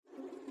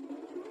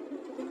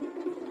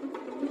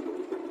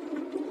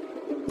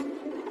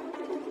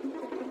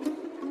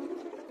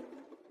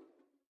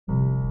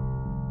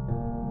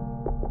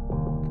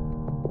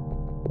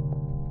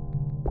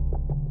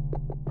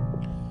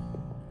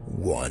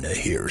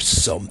hear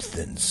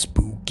something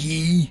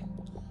spooky?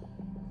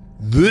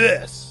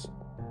 This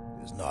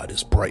is not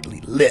as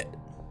brightly lit,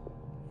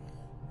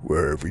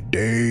 where every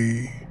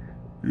day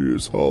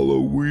is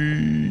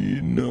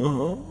Halloween.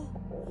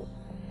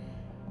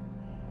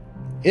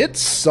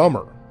 It's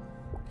summer.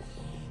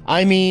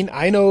 I mean,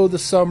 I know the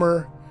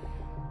summer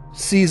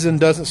season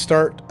doesn't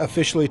start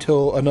officially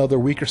till another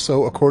week or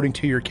so according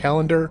to your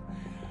calendar.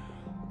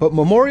 But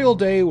Memorial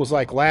Day was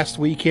like last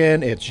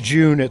weekend. It's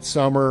June, it's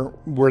summer.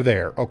 We're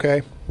there,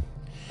 okay?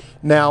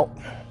 Now,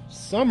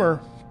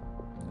 summer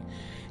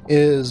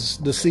is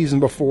the season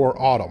before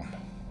autumn,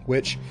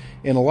 which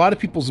in a lot of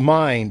people's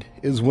mind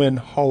is when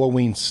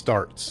Halloween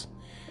starts.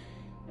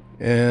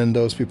 And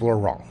those people are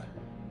wrong.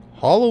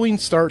 Halloween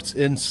starts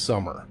in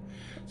summer.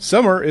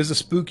 Summer is a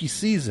spooky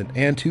season,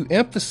 and to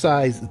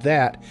emphasize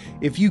that,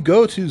 if you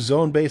go to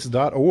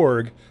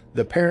zonebase.org,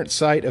 the parent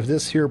site of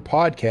this here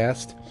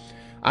podcast,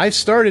 I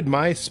started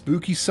my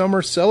spooky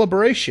summer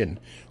celebration,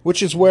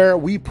 which is where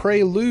we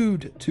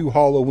prelude to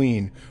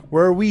Halloween,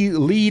 where we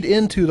lead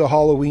into the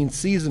Halloween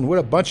season with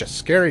a bunch of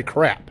scary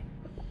crap.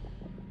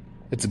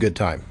 It's a good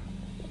time.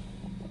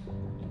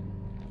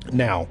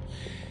 Now,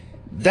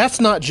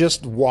 that's not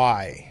just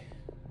why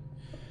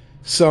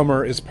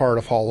summer is part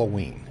of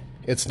Halloween.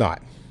 It's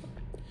not.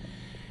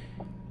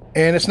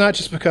 And it's not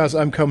just because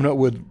I'm coming up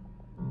with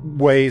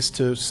ways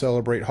to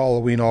celebrate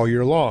Halloween all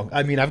year long.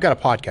 I mean, I've got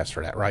a podcast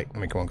for that, right? I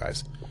mean, come on,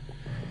 guys.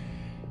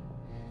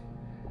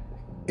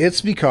 It's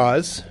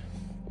because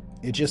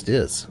it just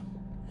is.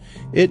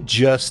 It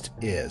just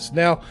is.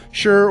 Now,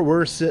 sure,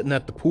 we're sitting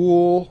at the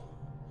pool,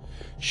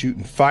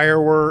 shooting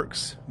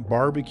fireworks,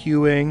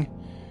 barbecuing,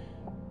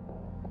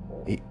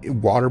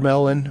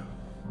 watermelon.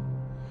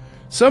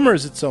 Summer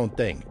is its own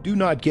thing. Do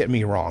not get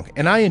me wrong.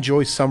 And I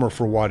enjoy summer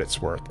for what it's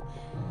worth.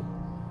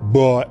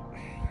 But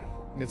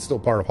it's still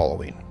part of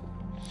Halloween.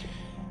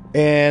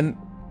 And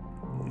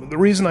the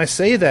reason I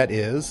say that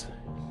is,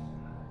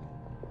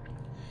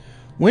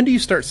 when do you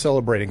start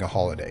celebrating a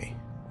holiday?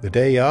 The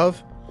day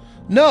of?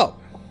 No.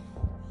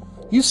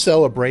 You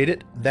celebrate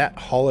it that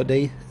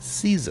holiday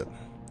season.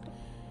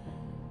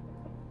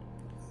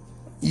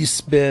 You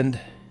spend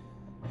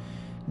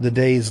the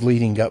days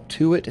leading up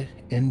to it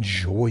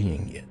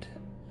enjoying it.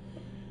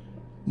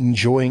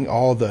 Enjoying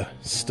all the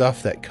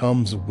stuff that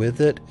comes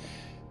with it.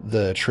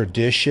 The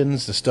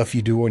traditions, the stuff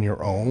you do on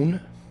your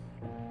own.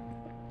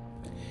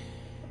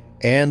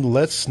 And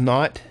let's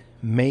not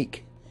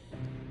make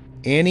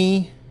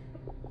any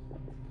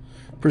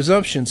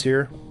presumptions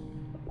here.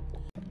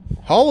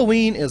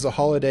 Halloween is a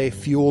holiday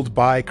fueled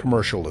by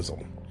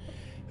commercialism.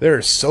 There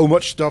is so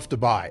much stuff to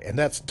buy, and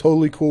that's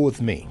totally cool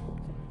with me.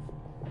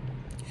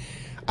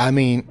 I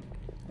mean,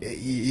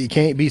 you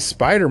can't be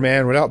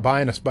Spider-Man without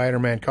buying a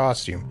Spider-Man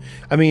costume.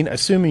 I mean,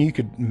 assuming you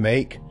could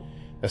make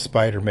a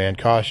Spider-Man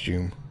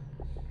costume,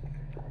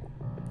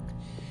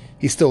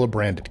 he's still a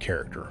branded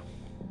character.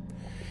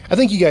 I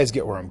think you guys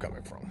get where I'm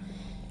coming from.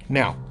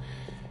 Now,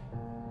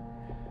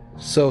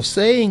 so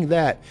saying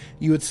that,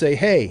 you would say,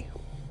 hey,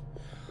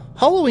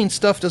 Halloween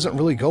stuff doesn't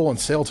really go on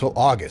sale till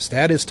August.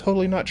 That is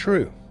totally not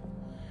true.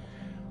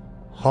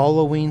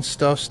 Halloween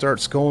stuff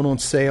starts going on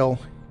sale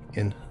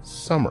in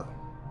summer.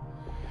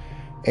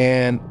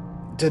 And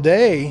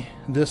today,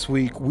 this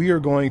week, we are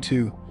going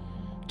to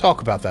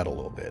talk about that a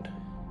little bit.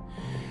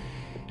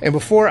 And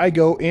before I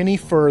go any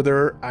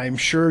further, I'm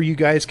sure you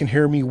guys can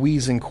hear me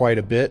wheezing quite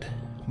a bit.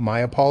 My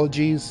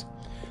apologies.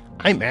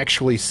 I'm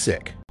actually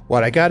sick.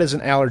 What I got is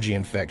an allergy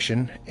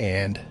infection,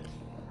 and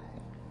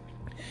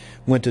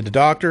went to the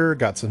doctor,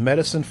 got some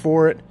medicine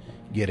for it,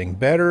 getting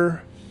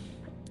better.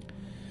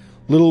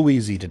 Little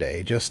wheezy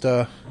today. Just,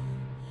 some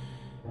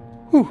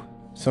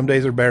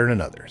days are better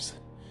than others.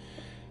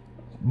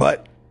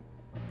 But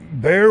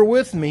bear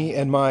with me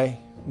and my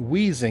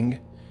wheezing.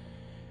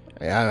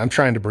 I'm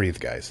trying to breathe,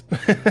 guys.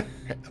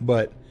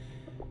 But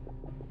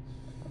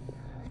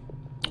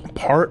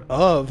part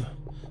of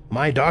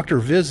my doctor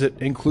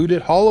visit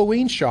included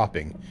Halloween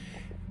shopping.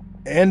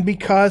 And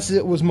because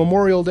it was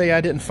Memorial Day,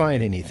 I didn't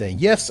find anything.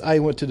 Yes, I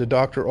went to the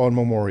doctor on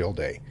Memorial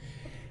Day.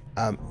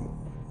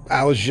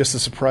 I was just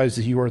as surprised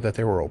as you were that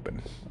they were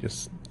open.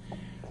 Just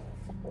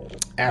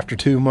after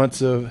 2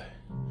 months of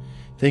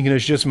thinking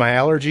it's just my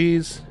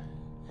allergies,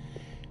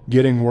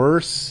 getting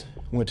worse,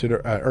 went to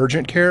the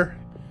urgent care.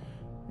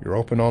 You're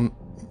open on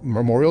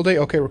Memorial Day?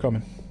 Okay, we're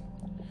coming.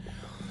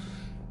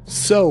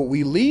 So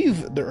we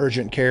leave the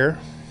urgent care,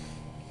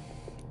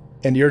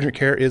 and the urgent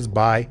care is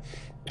by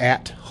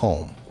At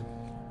Home.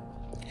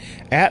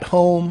 At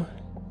Home,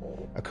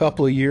 a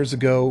couple of years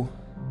ago,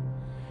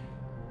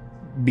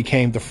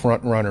 became the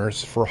front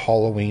runners for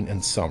Halloween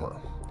and summer.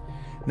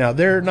 Now,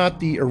 they're not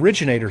the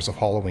originators of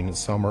Halloween and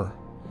summer,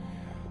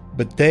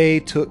 but they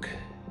took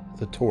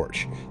the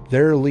torch.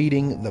 They're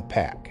leading the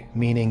pack,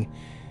 meaning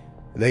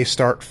they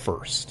start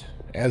first.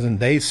 As in,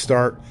 they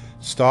start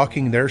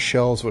stocking their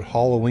shelves with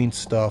Halloween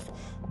stuff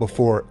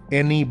before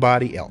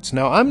anybody else.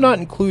 Now, I'm not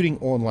including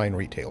online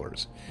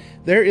retailers.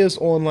 There is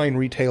online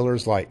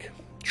retailers like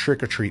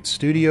Trick or Treat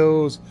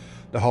Studios,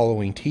 the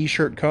Halloween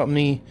t-shirt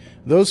company,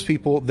 those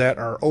people that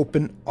are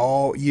open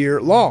all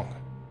year long.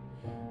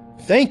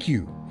 Thank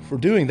you for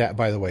doing that,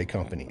 by the way,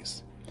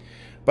 companies.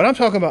 But I'm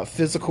talking about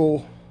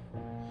physical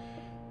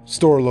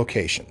store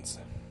locations.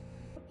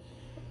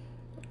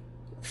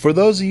 For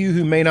those of you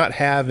who may not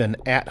have an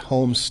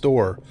at-home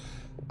store,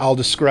 I'll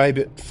describe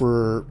it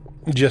for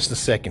just a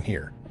second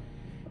here.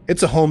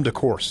 It's a home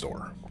decor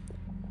store.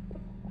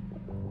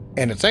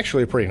 And it's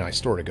actually a pretty nice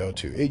store to go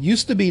to. It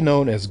used to be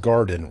known as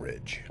Garden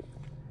Ridge,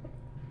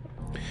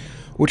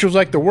 which was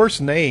like the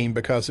worst name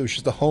because it was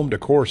just a home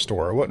decor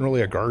store. It wasn't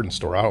really a garden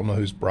store. I don't know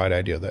whose bright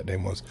idea that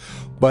name was.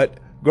 But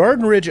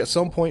Garden Ridge at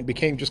some point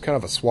became just kind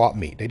of a swap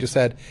meet. They just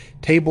had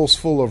tables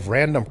full of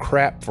random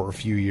crap for a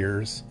few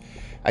years.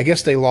 I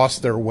guess they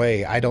lost their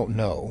way. I don't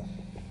know.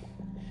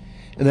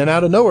 And then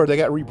out of nowhere, they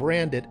got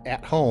rebranded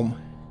At Home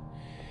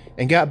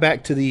and got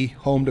back to the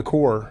home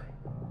decor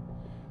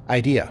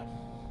idea.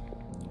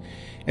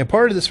 And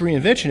part of this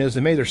reinvention is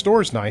they made their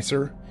stores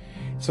nicer.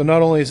 So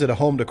not only is it a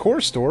home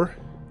decor store,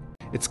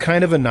 it's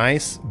kind of a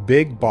nice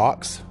big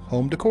box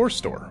home decor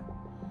store.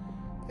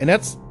 And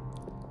that's,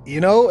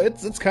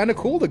 it's kind of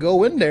cool to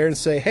go in there and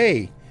say,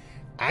 hey,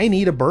 I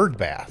need a bird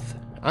bath.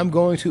 I'm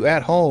going to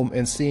At Home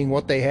and seeing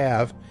what they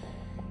have.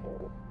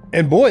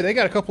 And boy, they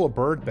got a couple of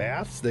bird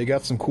baths. They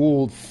got some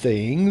cool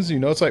things.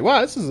 It's like, wow,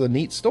 this is a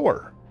neat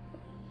store.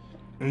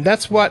 And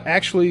that's what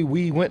actually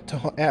we went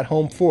to At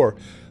Home for.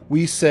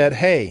 We said,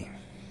 hey,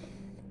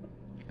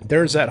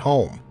 there's At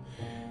Home.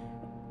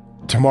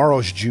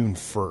 Tomorrow's June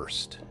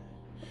 1st.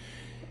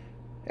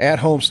 At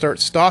Home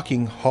starts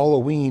stocking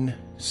Halloween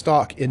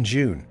stock in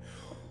June.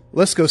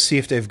 Let's go see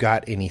if they've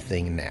got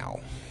anything now.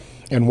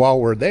 And while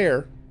we're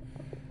there,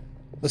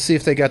 let's see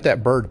if they got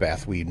that bird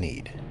bath we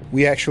need.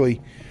 We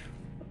actually,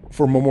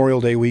 for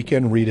Memorial Day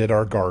weekend, redid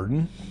our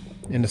garden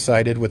and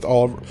decided we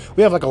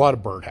have like a lot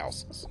of bird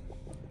houses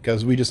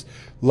because we just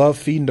love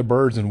feeding the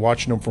birds and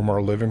watching them from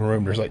our living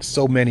room. There's like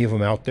so many of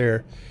them out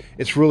there.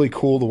 It's really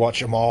cool to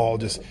watch them all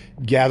just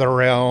gather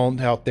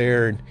around out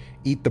there and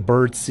eat the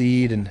bird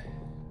seed, and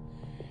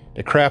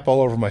they crap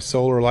all over my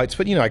solar lights,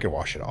 but I can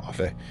wash it off.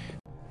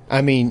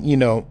 I mean,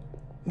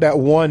 that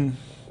one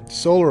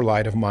solar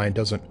light of mine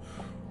doesn't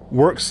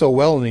work so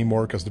well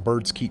anymore because the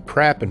birds keep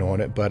crapping on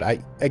it, but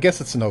I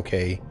guess it's an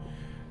okay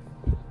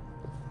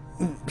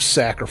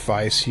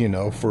sacrifice,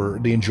 for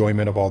the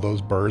enjoyment of all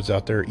those birds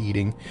out there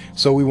eating.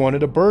 So we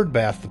wanted a bird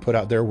bath to put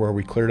out there where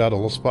we cleared out a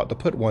little spot to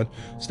put one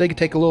so they could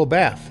take a little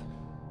bath.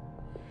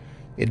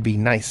 It'd be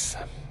nice.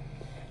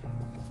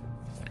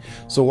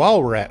 So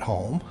while we're at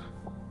home,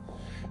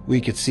 we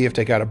could see if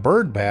they got a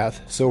bird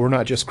bath, so we're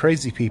not just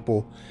crazy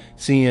people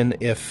seeing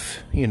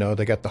if,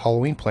 they got the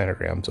Halloween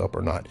planograms up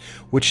or not,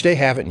 which they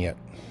haven't yet.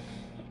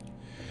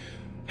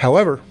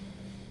 However,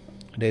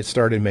 they had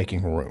started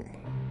making room.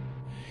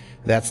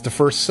 That's the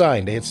first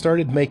sign. They had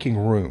started making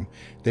room.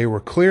 They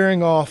were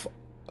clearing off,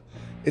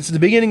 it's the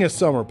beginning of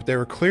summer, but they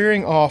were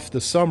clearing off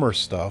the summer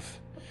stuff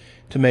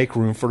to make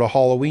room for the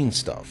Halloween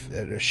stuff.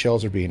 The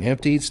shelves are being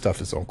emptied, stuff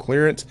is on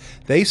clearance.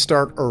 They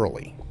start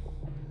early.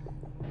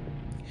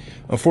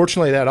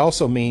 Unfortunately, that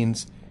also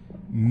means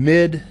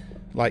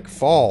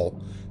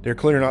fall, they're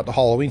clearing out the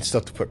Halloween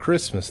stuff to put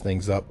Christmas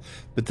things up.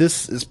 But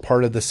this is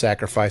part of the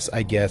sacrifice,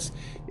 I guess,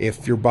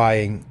 if you're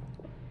buying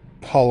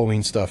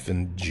Halloween stuff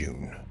in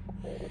June.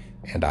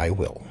 And I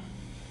will.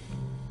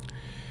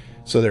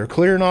 So they're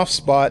clearing off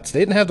spots. They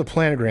didn't have the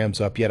planograms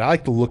up yet. I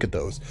like to look at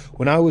those.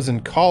 When I was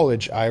in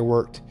college, I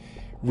worked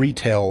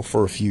retail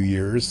for a few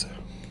years.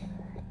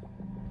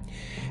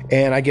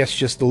 And I guess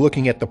just the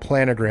looking at the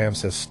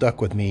planograms has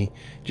stuck with me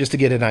just to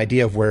get an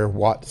idea of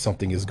what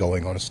something is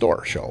going on a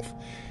store shelf.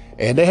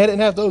 And they didn't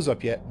have those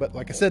up yet. But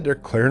like I said, they're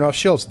clearing off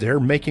shelves. They're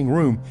making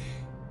room.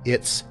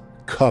 It's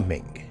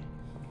coming.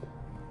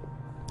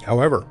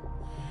 However,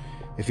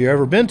 if you've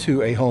ever been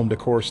to a home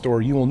decor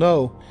store, you will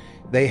know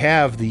they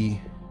have the,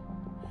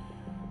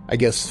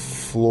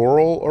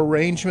 floral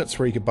arrangements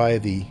where you could buy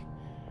the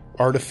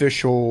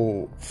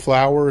artificial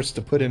flowers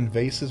to put in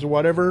vases or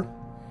whatever.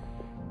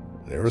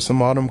 There were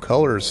some autumn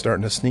colors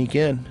starting to sneak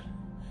in.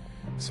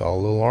 Saw a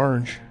little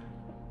orange.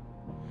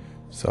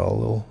 Saw a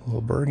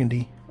little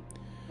burgundy.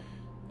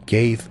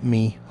 Gave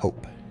me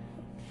hope.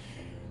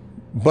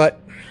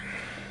 But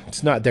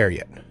it's not there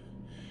yet.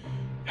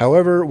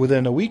 However,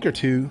 within a week or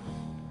two,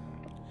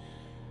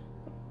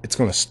 it's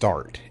going to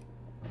start.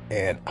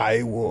 And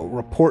I will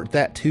report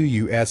that to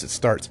you as it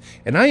starts.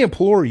 And I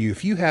implore you,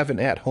 if you have an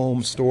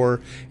at-home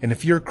store, and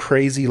if you're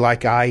crazy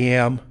like I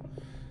am,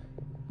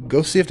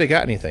 go see if they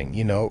got anything.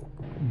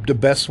 The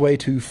best way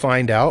to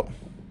find out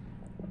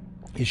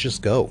is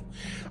just go.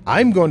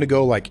 I'm going to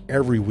go like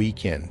every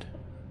weekend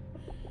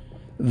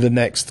the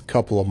next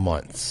couple of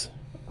months.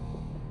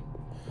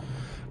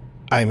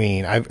 I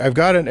mean, I've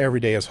got an Every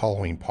Day is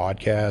Halloween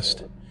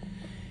podcast.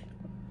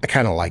 I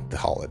kind of like the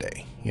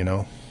holiday,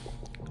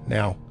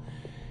 Now,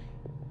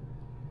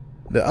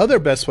 the other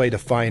best way to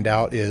find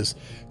out is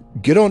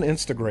get on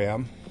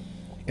Instagram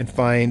and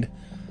find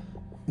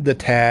the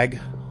tag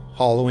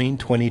Halloween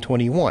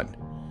 2021.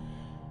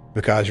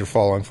 because you're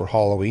following for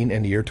Halloween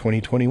in the year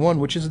 2021,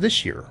 which is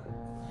this year.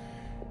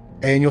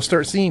 And you'll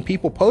start seeing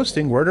people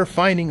posting where they're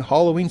finding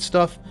Halloween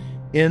stuff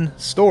in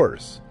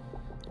stores.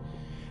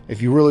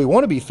 If you really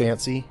want to be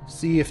fancy,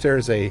 see if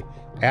there's a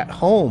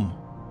at-home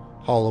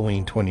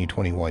Halloween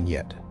 2021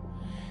 yet.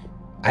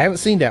 I haven't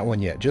seen that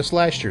one yet, just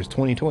last year's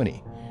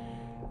 2020.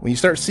 When you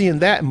start seeing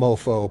that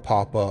mofo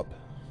pop up,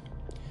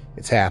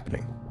 it's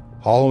happening.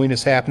 Halloween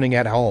is happening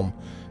at home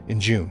in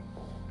June.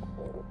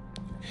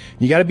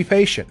 You got to be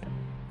patient.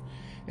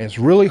 And it's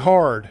really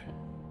hard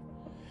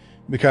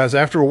because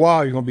after a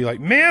while you're going to be like,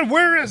 man,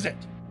 where is it?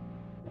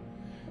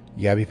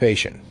 You got to be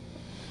patient.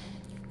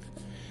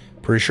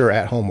 Pretty sure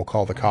At Home will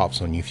call the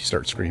cops on you if you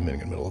start screaming in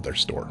the middle of their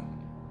store.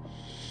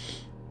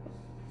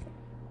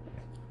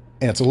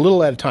 And it's a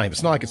little at a time.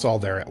 It's not like it's all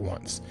there at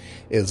once.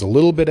 It's a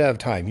little bit at a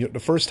time. The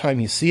first time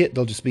you see it,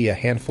 there'll just be a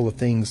handful of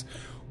things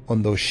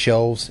on those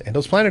shelves and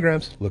those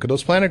planograms. Look at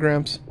those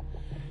planograms.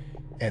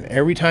 And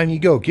every time you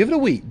go, give it a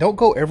week. Don't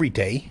go every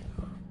day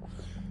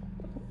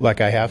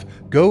like I have.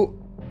 Go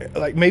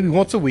like maybe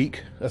once a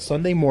week, a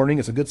Sunday morning.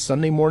 It's a good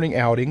Sunday morning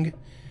outing.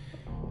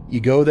 You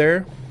go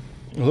there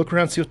and look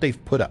around, see what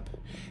they've put up.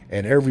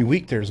 And every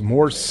week there's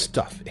more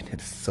stuff. And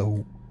it's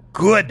so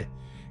good.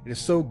 It is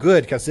so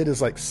good because it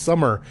is like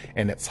summer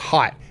and it's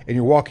hot. And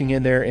you're walking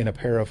in there in a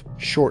pair of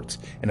shorts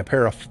and a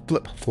pair of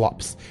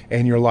flip-flops.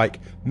 And you're like,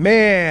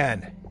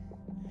 man,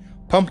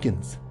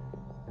 pumpkins.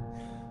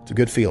 It's a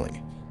good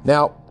feeling.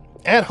 Now,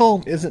 At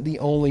Home isn't the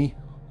only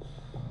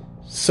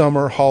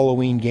summer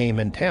Halloween game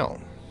in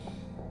town.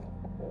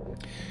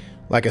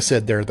 Like I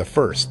said, they're the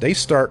first. They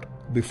start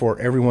before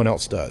everyone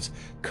else does.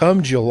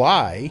 Come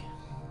July,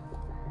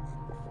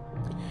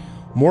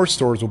 more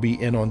stores will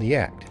be in on the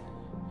act.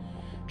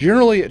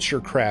 Generally, it's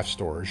your craft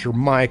stores, your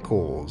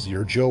Michaels,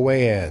 your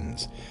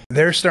Joann's.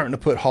 They're starting to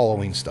put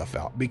Halloween stuff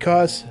out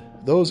because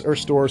those are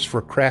stores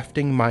for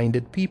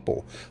crafting-minded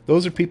people.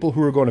 Those are people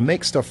who are going to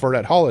make stuff for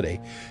that holiday.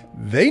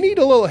 They need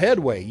a little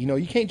headway. You know,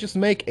 you can't just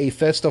make a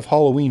festive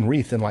Halloween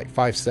wreath in like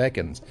 5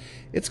 seconds.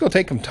 It's going to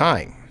take them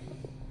time.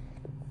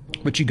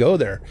 But you go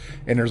there,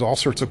 and there's all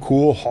sorts of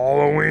cool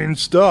Halloween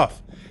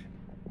stuff,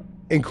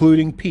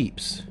 including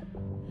Peeps.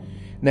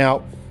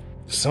 Now,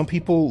 some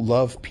people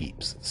love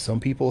Peeps.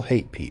 Some people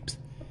hate Peeps.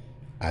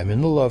 I'm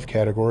in the love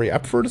category. I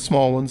prefer the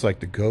small ones,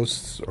 like the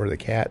ghosts or the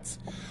cats.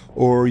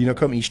 Or, you know,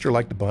 come Easter,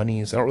 like the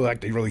bunnies. I don't really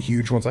like the really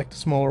huge ones, like the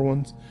smaller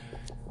ones.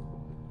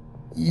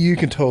 You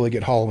can totally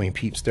get Halloween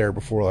Peeps there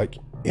before, like,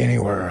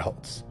 anywhere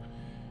else.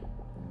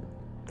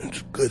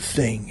 It's a good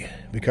thing,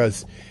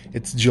 because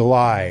it's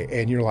July,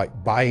 and you're,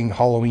 like, buying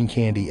Halloween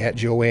candy at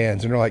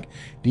Joann's, and they're like,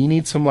 do you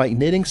need some, like,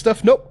 knitting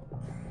stuff? Nope.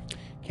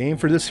 Came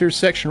for this here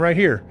section right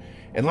here.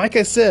 And like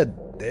I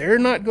said, they're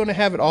not going to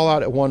have it all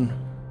out at one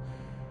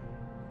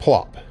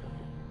plop.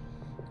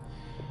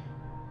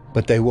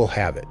 But they will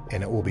have it,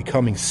 and it will be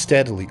coming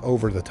steadily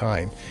over the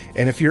time.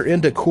 And if you're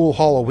into cool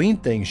Halloween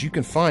things, you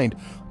can find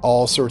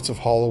all sorts of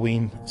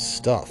Halloween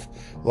stuff.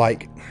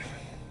 Like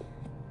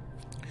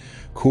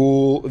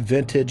cool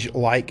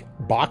vintage-like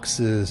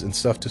boxes and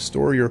stuff to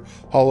store your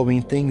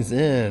Halloween things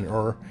in.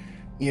 Or,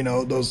 you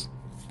know, those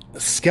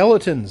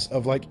skeletons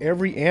of like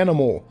every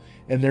animal.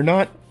 And they're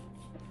not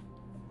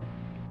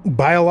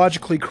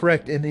biologically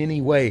correct in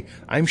any way.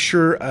 I'm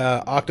sure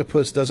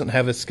octopus doesn't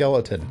have a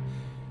skeleton.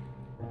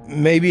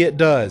 Maybe it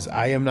does.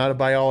 I am not a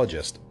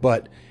biologist,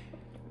 but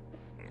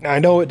I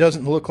know it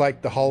doesn't look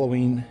like the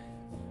Halloween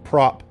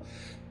prop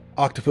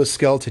octopus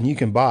skeleton you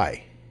can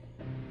buy.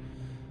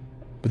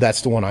 But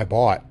that's the one I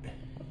bought.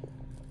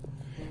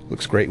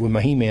 Looks great with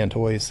my He-Man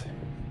toys.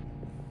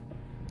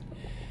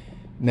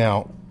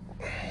 Now,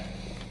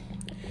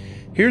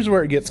 here's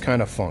where it gets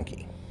kind of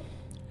funky.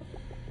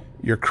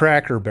 Your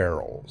Cracker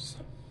Barrels.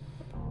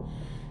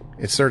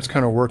 It starts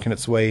kind of working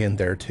its way in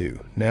there too.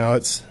 Now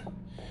it's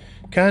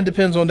kind of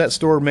depends on that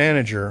store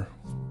manager.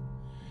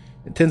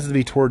 It tends to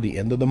be toward the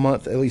end of the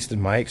month, at least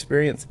in my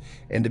experience.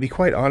 And to be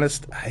quite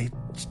honest, I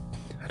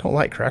don't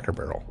like Cracker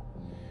Barrel.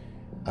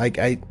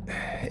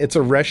 It's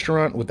a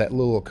restaurant with that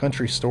little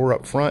country store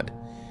up front.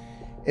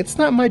 It's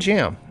not my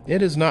jam.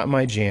 It is not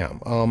my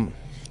jam. A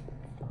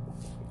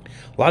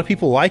lot of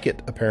people like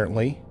it,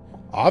 apparently.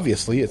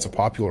 Obviously, it's a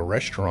popular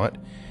restaurant.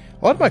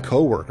 A lot of my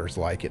coworkers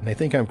like it, and they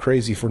think I'm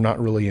crazy for not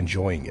really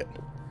enjoying it.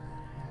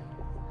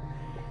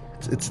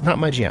 It's not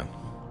my jam.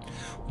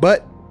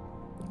 But,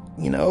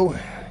 you know,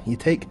 you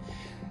take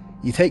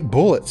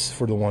bullets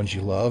for the ones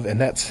you love,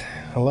 and I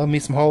love me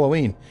some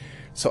Halloween.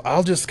 So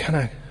I'll just kind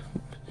of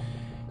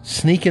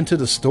sneak into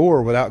the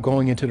store without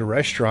going into the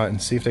restaurant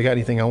and see if they got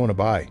anything I want to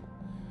buy.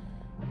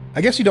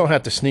 I guess you don't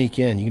have to sneak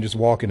in. You can just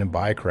walk in and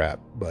buy crap,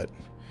 but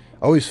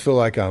I always feel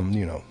like I'm,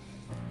 you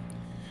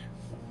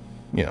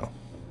know,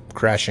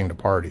 crashing the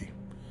party.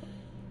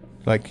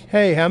 Like,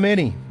 hey, how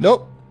many?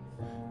 Nope.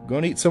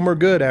 Gonna eat somewhere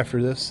good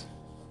after this.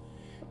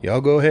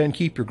 Y'all go ahead and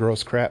keep your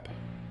gross crap.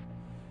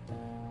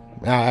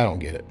 I don't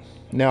get it.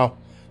 Now,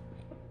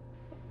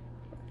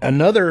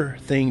 another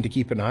thing to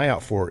keep an eye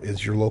out for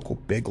is your local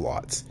Big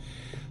Lots.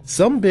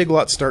 Some Big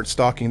Lots start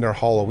stocking their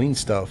Halloween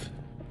stuff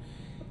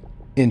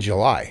in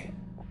July.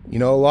 You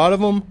know, a lot of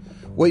them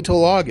wait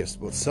till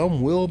August, but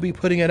some will be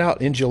putting it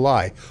out in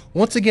July.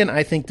 Once again,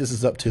 I think this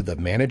is up to the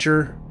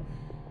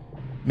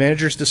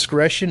manager's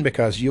discretion,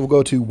 because you'll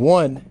go to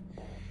one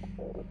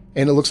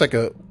and it looks like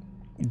a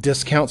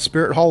discount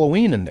Spirit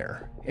Halloween in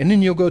there. And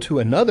then you'll go to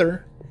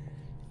another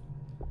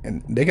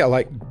and they got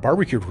like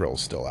barbecue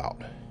grills still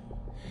out.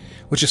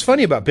 Which is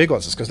funny about Big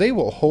Lots is because they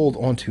will hold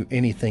onto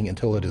anything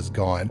until it is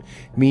gone.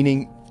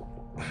 Meaning,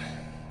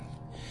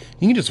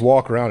 you can just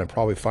walk around and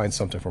probably find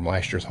something from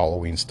last year's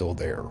Halloween still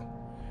there.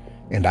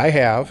 And I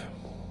have.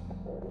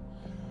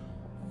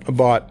 I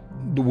bought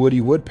the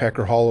Woody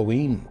Woodpecker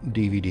Halloween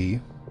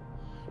DVD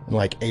in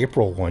like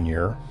April one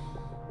year.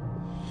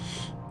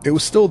 It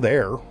was still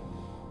there.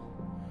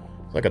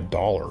 Like $1.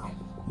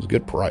 It was a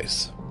good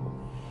price.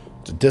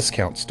 It's a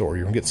discount store.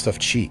 You're going to get stuff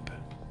cheap.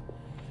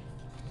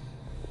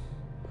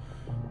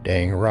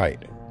 Dang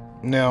right.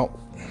 Now,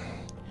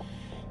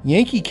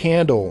 Yankee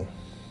Candle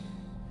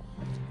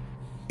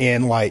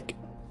and like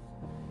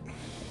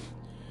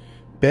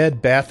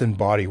Bed Bath and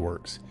Body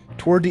Works,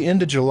 toward the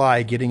end of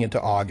July, getting into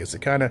August,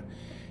 it kind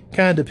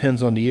of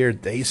depends on the year,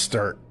 they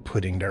start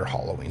putting their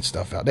Halloween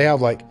stuff out. They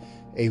have like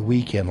a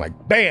weekend,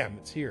 like bam,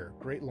 it's here,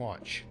 great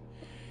launch.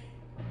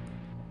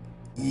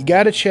 You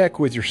got to check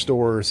with your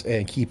stores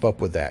and keep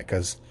up with that,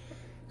 because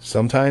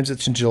sometimes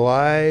it's in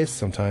July,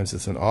 sometimes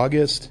it's in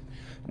August,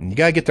 and you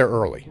got to get there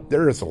early.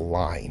 There is a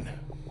line.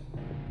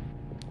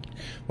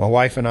 My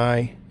wife and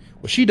I,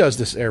 well, she does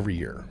this every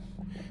year,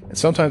 and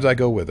sometimes I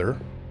go with her.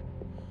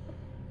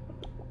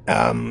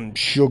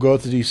 She'll go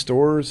to these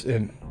stores,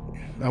 and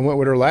I went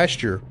with her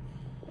last year.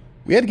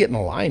 We had to get in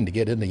a line to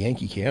get into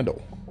Yankee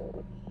Candle.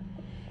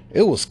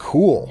 It was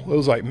cool. It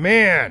was like,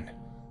 man,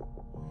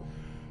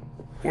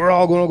 we're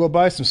all going to go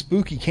buy some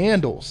spooky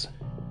candles.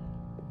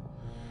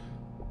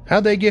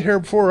 How'd they get here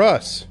before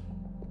us?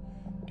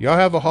 Do y'all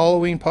have a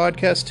Halloween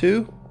podcast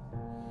too?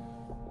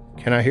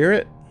 Can I hear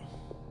it?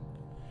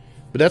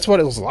 But that's what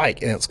it was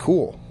like, and it's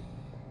cool.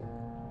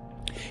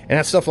 And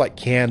that's stuff like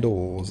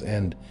candles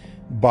and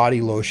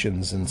body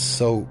lotions and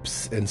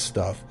soaps and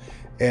stuff.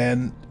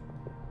 And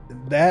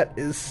that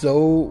is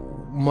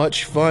so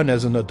much fun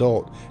as an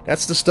adult.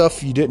 That's the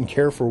stuff you didn't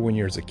care for when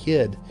you were a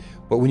kid.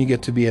 But when you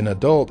get to be an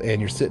adult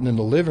and you're sitting in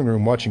the living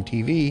room watching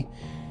TV,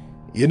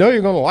 you know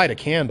you're going to light a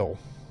candle.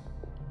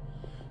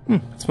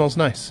 It smells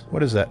nice.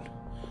 What is that?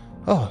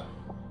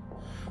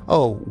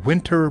 Oh,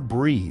 Winter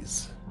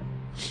Breeze.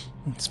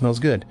 It smells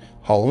good.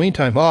 Halloween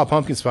time.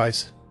 Pumpkin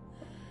spice.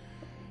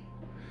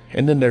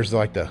 And then there's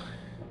like the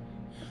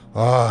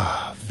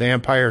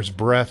vampire's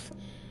breath.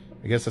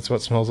 I guess that's what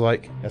it smells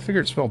like. I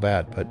figured it smelled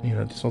bad, but you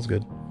know, it smells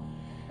good.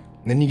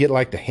 And then you get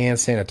like the hand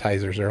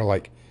sanitizers. They're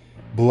like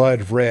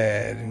blood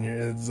red, and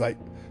it's like,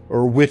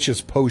 or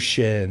witch's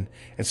potion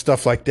and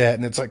stuff like that.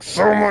 And it's like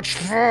so much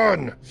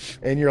fun.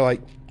 And you're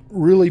like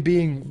really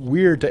being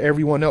weird to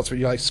everyone else. But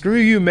you're like, screw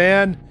you,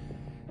 man.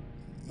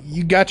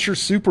 You got your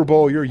Super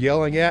Bowl you're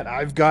yelling at.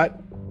 I've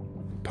got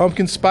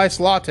pumpkin spice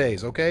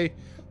lattes, okay?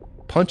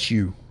 Punch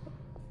you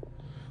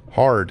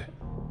hard.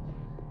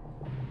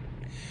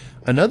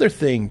 Another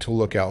thing to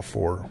look out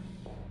for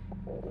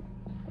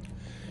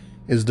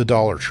is the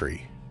Dollar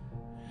Tree.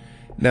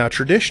 Now,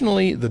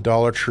 traditionally, the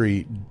Dollar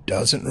Tree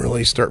doesn't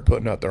really start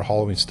putting out their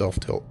Halloween stuff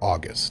till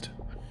August.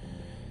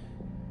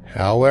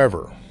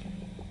 However,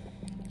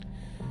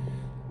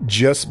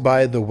 just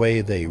by the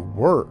way they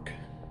work,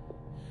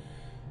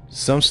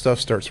 some stuff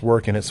starts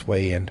working its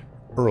way in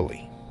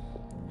early.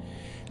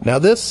 Now,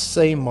 this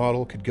same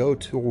model could go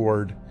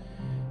toward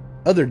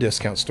other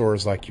discount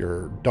stores like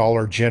your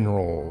Dollar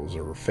Generals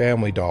or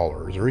Family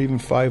Dollars or even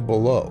Five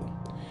Below.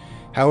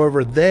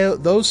 However,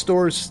 those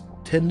stores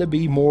tend to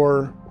be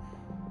more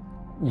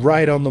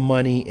right on the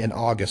money in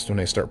August when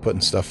they start putting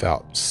stuff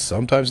out.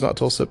 Sometimes not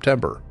till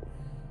September.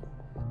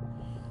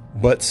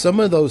 But some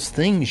of those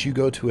things you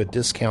go to a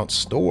discount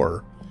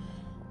store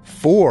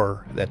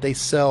for that they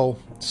sell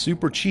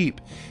super cheap,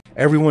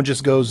 everyone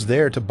just goes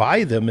there to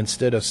buy them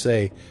instead of,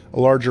 say, a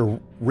larger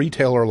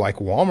retailer like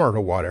Walmart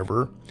or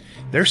whatever.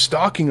 They're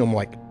stocking them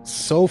like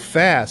so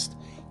fast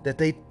that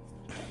they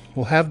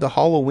will have the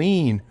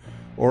Halloween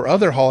or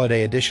other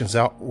holiday editions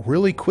out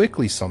really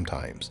quickly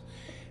sometimes.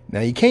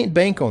 Now, you can't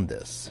bank on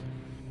this,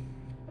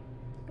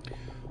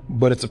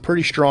 but it's a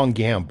pretty strong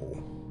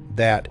gamble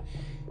that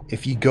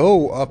if you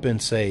go up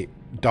and say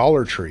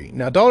Dollar Tree,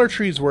 now Dollar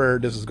Tree is where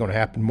this is going to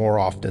happen more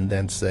often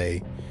than,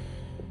 say,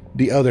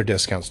 the other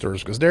discount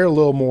stores, because they're a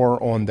little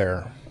more on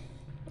their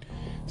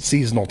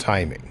seasonal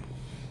timing.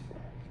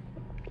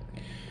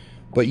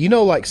 But you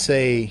know, like,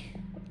 say,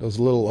 those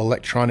little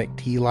electronic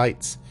tea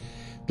lights,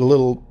 the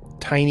little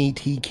tiny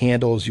tea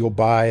candles you'll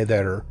buy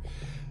that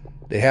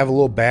they have a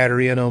little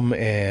battery in them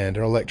and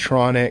they're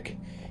electronic,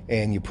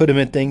 and you put them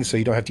in things so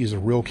you don't have to use a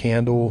real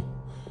candle.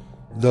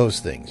 Those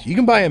things, you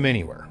can buy them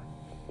anywhere.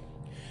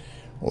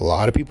 A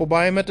lot of people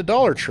buy them at the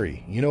Dollar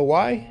Tree. You know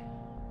why?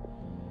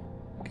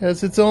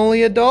 Because it's only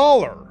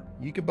 $1.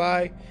 You could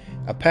buy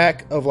a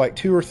pack of like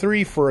 2 or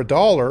 3 for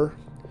 $1.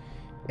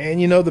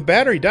 And you know, the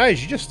battery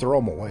dies, you just throw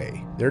them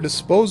away. They're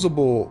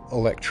disposable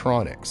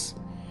electronics.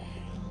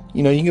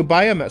 You know, you can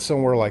buy them at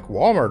somewhere like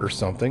Walmart or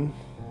something,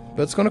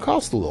 but it's going to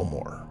cost a little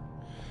more.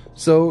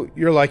 So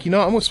you're like, you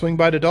know, I'm going to swing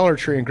by the Dollar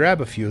Tree and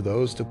grab a few of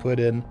those to put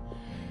in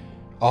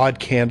odd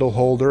candle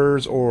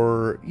holders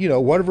or, you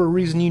know, whatever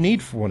reason you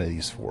need for one of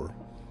these for.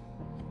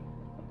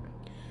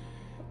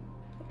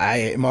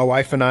 My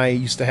wife and I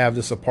used to have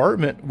this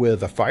apartment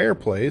with a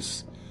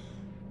fireplace.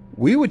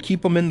 We would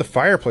keep them in the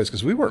fireplace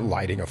because we weren't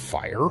lighting a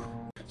fire.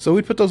 So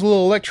we'd put those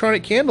little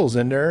electronic candles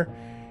in there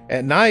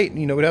at night.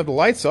 You know, we'd have the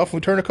lights off.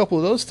 We'd turn a couple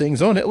of those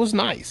things on. It was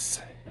nice.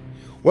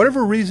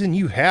 Whatever reason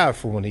you have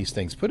for one of these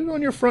things, put it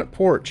on your front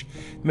porch.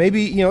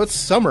 Maybe, you know, it's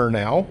summer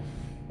now.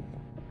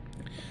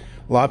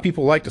 A lot of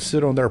people like to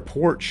sit on their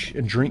porch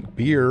and drink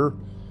beer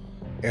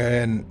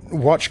and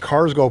watch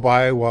cars go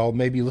by while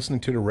maybe listening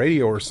to the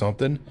radio or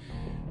something.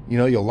 You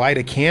know, you'll light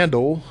a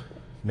candle,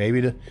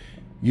 maybe to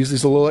use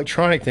these little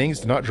electronic things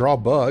to not draw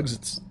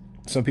bugs.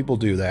 Some people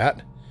do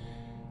that.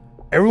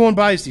 Everyone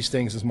buys these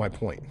things is my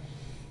point.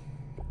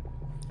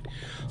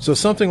 So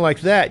something like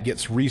that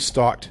gets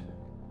restocked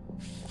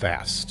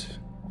fast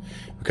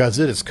because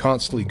it is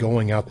constantly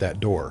going out that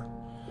door.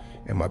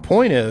 And my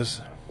point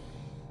is,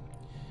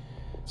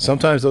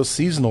 sometimes those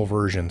seasonal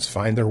versions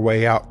find their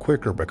way out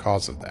quicker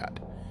because of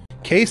that.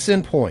 Case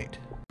in point,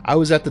 I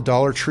was at the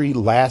Dollar Tree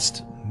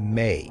last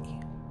May.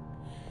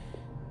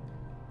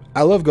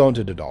 I love going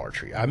to the Dollar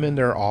Tree. I'm in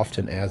there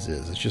often as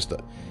is. It's just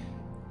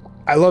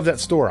I love that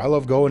store. I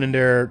love going in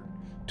there,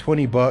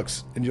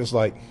 $20 and just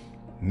like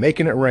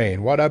making it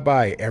rain. What'd I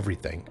buy?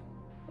 Everything.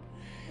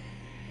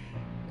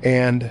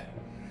 And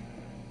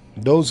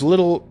those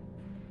little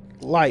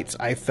lights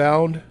I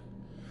found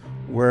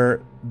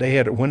where they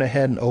had went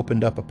ahead and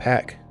opened up a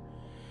pack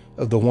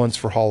of the ones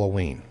for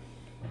Halloween.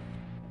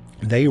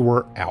 They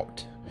were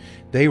out.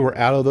 They were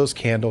out of those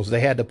candles.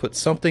 They had to put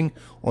something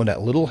on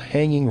that little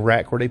hanging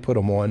rack where they put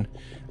them on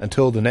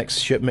until the next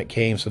shipment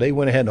came. So they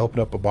went ahead and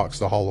opened up a box of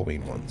the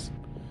Halloween ones.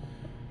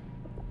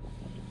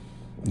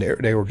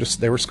 They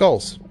were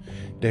skulls.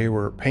 They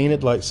were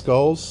painted like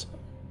skulls,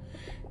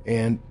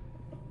 and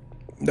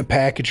the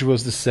package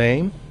was the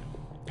same.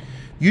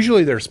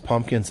 Usually there's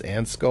pumpkins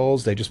and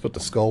skulls. They just put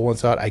the skull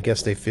ones out. I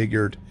guess they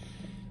figured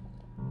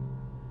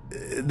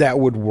that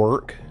would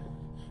work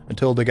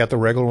until they got the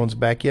regular ones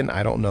back in.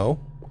 I don't know.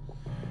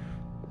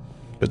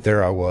 But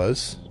there I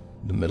was,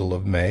 the middle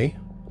of May,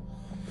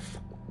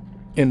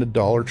 in the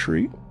Dollar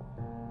Tree,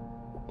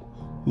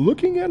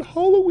 looking at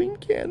Halloween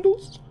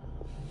candles,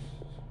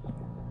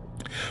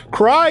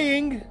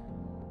 crying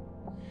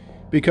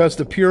because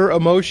the pure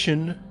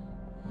emotion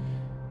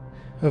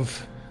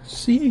of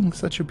seeing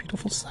such a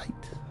beautiful sight.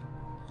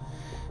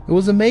 It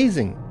was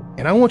amazing.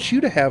 And I want you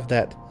to have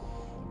that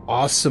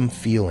awesome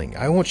feeling.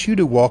 I want you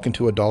to walk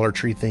into a Dollar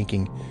Tree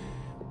thinking,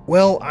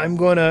 well, I'm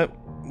going to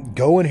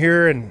go in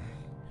here and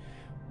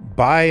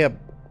buy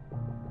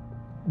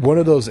one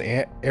of those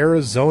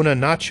Arizona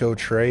nacho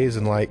trays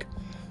and like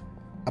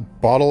a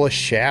bottle of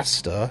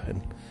Shasta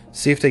and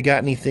see if they got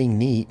anything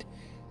neat.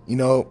 You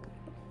know,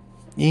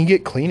 you can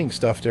get cleaning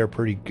stuff there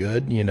pretty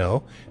good, you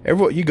know.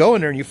 You go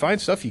in there and you find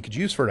stuff you could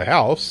use for the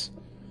house.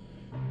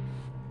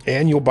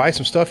 And you'll buy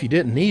some stuff you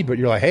didn't need, but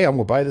you're like, hey, I'm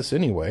going to buy this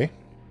anyway.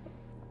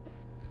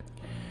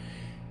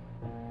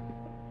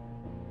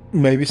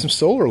 Maybe some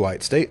solar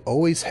lights. They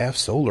always have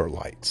solar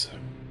lights.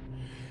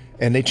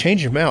 And they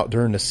change them out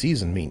during the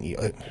season. I mean,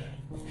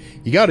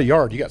 you got a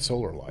yard, you got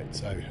solar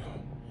lights.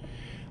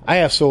 I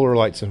have solar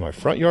lights in my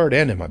front yard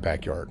and in my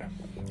backyard.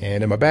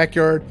 And in my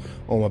backyard,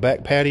 on my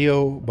back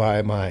patio,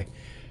 by my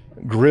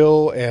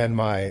grill and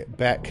my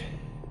back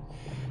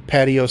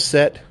patio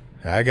set,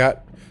 I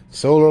got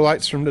solar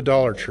lights from the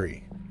Dollar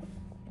Tree.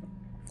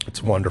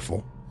 It's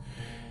wonderful.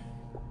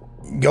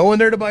 Go in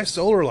there to buy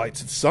solar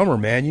lights. It's summer,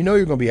 man. You know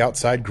you're going to be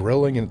outside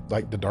grilling in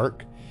like the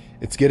dark.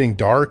 It's getting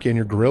dark and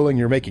you're grilling.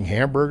 You're making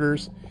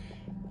hamburgers.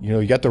 You know,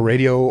 you got the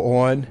radio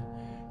on.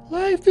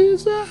 Life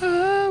is a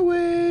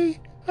highway.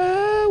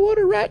 I want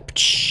to ride.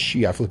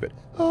 You got to flip it.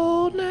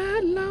 All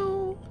night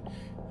long.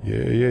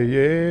 Yeah, yeah,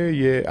 yeah,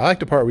 yeah. I like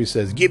the part where he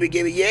says, gimme,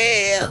 gimme,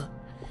 yeah.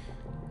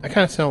 I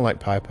kind of sound like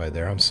Popeye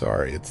there. I'm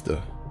sorry.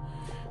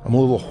 I'm a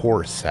little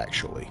hoarse,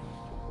 actually.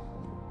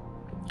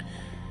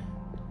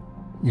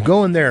 You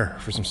go in there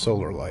for some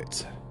solar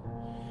lights.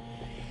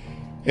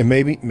 And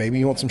maybe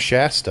you want some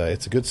Shasta.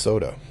 It's a good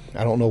soda.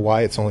 I don't know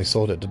why it's only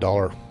sold at the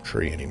Dollar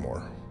Tree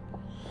anymore.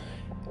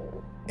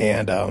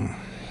 And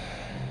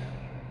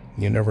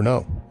you never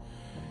know.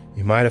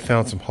 You might have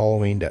found some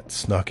Halloween that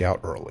snuck out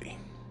early.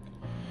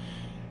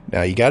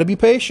 Now, you got to be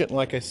patient,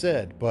 like I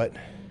said, but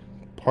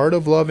part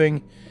of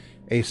loving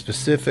a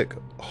specific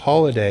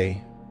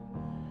holiday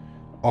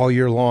all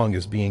year long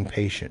is being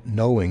patient,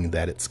 knowing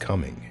that it's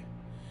coming.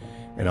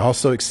 And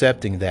also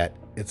accepting that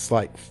it's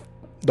like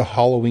the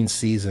Halloween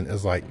season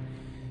is like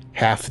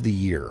half the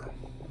year,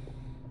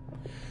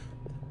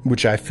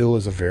 which I feel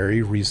is a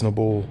very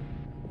reasonable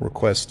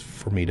request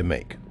for me to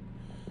make.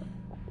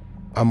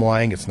 I'm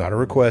lying. It's not a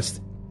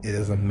request. It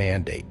is a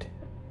mandate.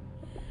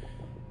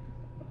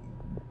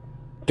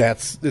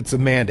 It's a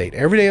mandate.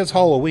 Every day is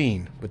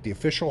Halloween, but the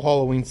official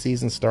Halloween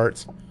season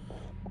starts,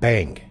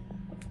 bang,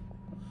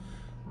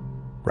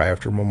 right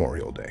after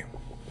Memorial Day,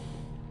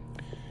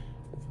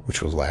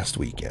 which was last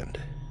weekend.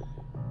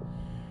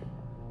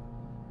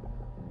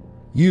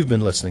 You've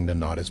been listening to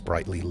Not As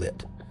Brightly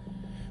Lit,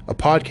 a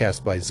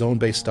podcast by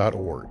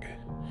zonebase.org.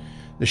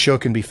 The show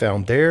can be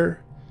found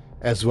there,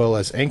 as well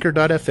as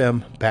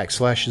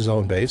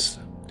anchor.fm/zonebase,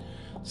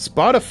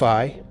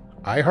 Spotify,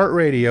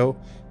 iHeartRadio,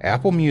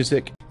 Apple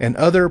Music, and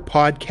other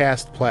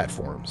podcast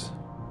platforms.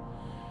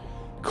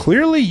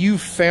 Clearly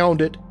you've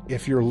found it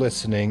if you're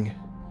listening,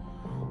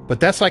 but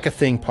that's like a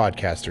thing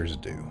podcasters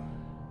do.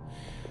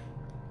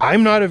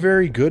 I'm not a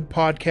very good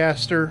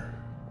podcaster,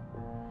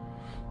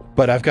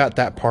 but I've got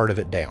that part of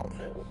it down.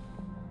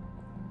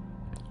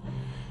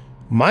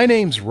 My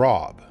name's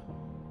Rob,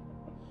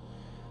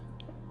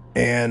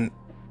 and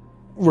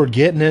we're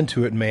getting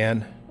into it,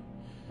 man.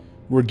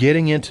 We're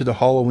getting into the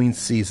Halloween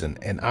season,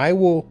 and I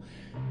will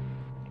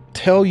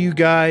tell you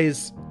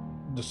guys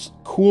the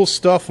cool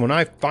stuff when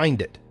I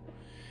find it.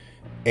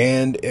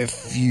 And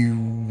if you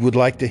would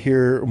like to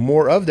hear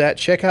more of that,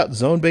 check out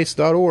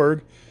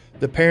zonebase.org,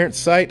 the parent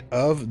site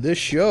of this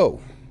show.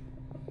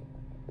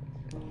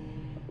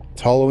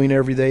 It's Halloween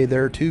every day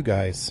there too,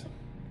 guys.